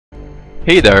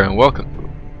Hey there and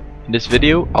welcome. In this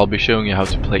video I'll be showing you how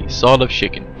to play Sword of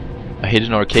Chicken, a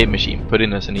hidden arcade machine put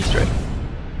in as an Easter egg.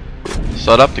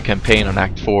 Start up the campaign on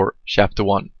Act 4, Chapter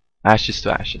 1, Ashes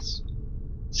to Ashes.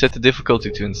 Set the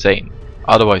difficulty to insane,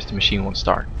 otherwise the machine won't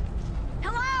start.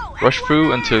 Rush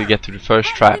through until you get to the first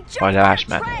trap by the Ash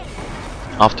Man.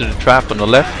 After the trap on the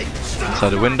left, inside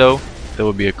the window, there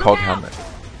will be a cog helmet.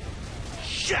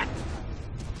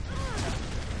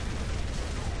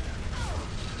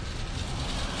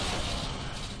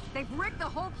 They've rigged the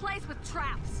whole place with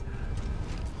traps.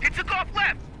 He took off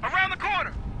left, around the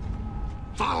corner.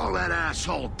 Follow that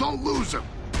asshole, don't lose him.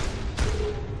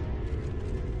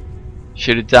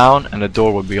 Shoot it down and the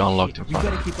door will be unlocked in You front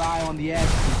of better you. keep an eye on the edge.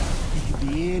 He could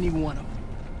be any one of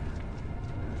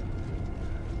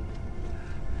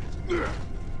them.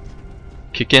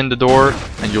 Kick in the door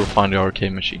and you'll find the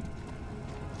arcade machine.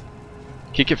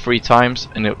 Kick it 3 times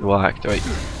and it will activate.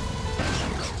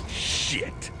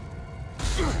 Shit.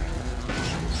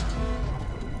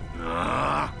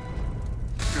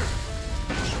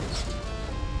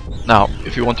 Now,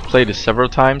 if you want to play this several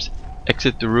times,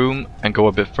 exit the room and go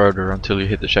a bit further until you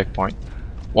hit the checkpoint.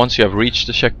 Once you have reached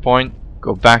the checkpoint,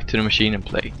 go back to the machine and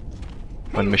play.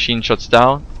 When the machine shuts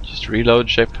down, just reload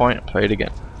the checkpoint and play it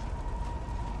again.